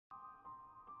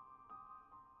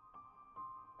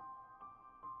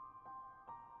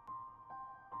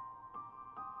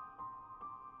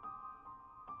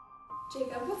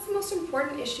Jacob, what's the most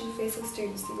important issue facing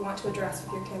students that you want to address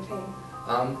with your campaign?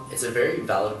 It's a very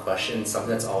valid question,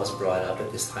 something that's always brought up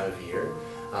at this time of year,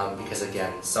 because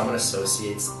again, someone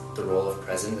associates the role of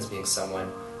president as being someone,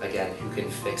 again, who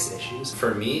can fix issues.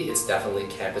 For me, it's definitely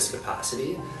campus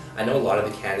capacity. I know a lot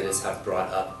of the candidates have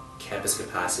brought up campus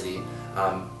capacity,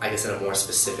 I guess in a more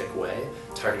specific way,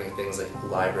 targeting things like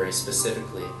libraries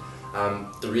specifically.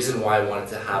 The reason why I wanted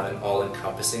to have an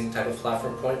all-encompassing type of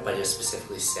platform point by just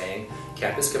specifically saying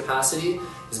campus capacity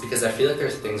is because I feel like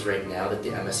there's things right now that the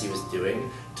MSU is doing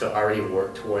to already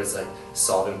work towards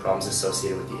solving problems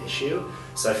associated with the issue.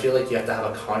 So I feel like you have to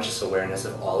have a conscious awareness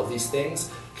of all of these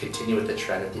things, continue with the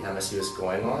trend that the MSU is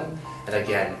going on, and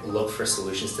again, look for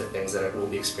solutions to things that we'll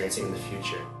be experiencing in the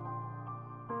future.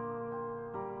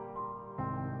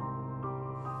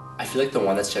 I feel like the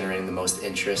one that's generating the most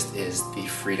interest is the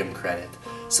freedom credit.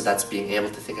 So that's being able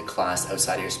to take a class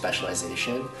outside of your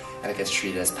specialization and it gets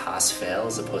treated as pass-fail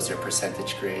as opposed to a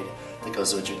percentage grade that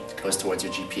goes towards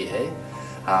your GPA.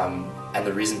 And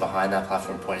the reason behind that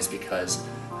platform point is because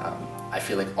I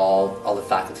feel like all the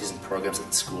faculties and programs at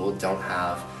the school don't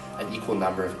have an equal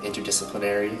number of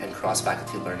interdisciplinary and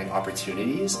cross-faculty learning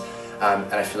opportunities.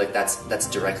 And I feel like that's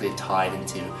directly tied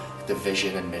into the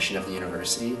vision and mission of the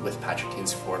university with Patrick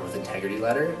Dean's Forward with Integrity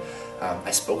letter. I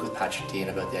spoke with Patrick Dean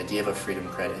about the idea of a freedom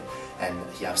credit and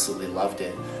he absolutely loved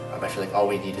it. I feel like all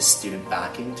we need is student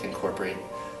backing to incorporate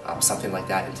something like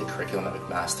that into curriculum at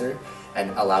McMaster and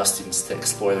allow students to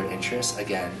explore their interests,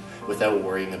 again, without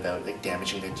worrying about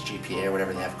damaging their GPA or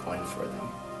whatever they have going for them.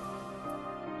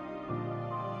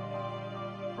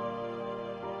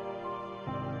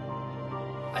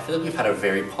 I feel like we've had a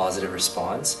very positive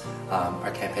response.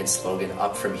 Our campaign slogan,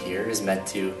 Up From Here, is meant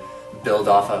to build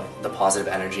off of the positive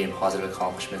energy and positive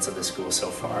accomplishments of the school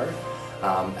so far.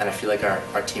 And I feel like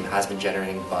our team has been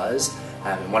generating buzz.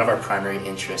 And one of our primary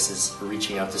interests is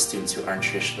reaching out to students who aren't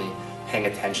traditionally paying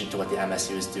attention to what the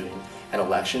MSU is doing in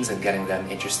elections and getting them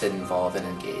interested, involved, and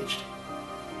engaged.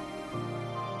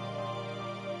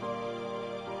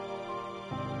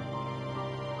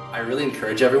 I really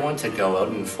encourage everyone to go out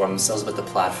and inform themselves about the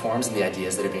platforms and the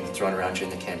ideas that are being thrown around during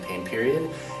the campaign period,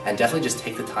 and definitely just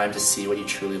take the time to see what you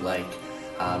truly like.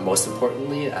 Most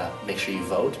importantly, make sure you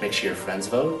vote, make sure your friends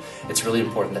vote. It's really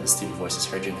important that the student voice is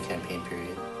heard during the campaign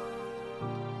period.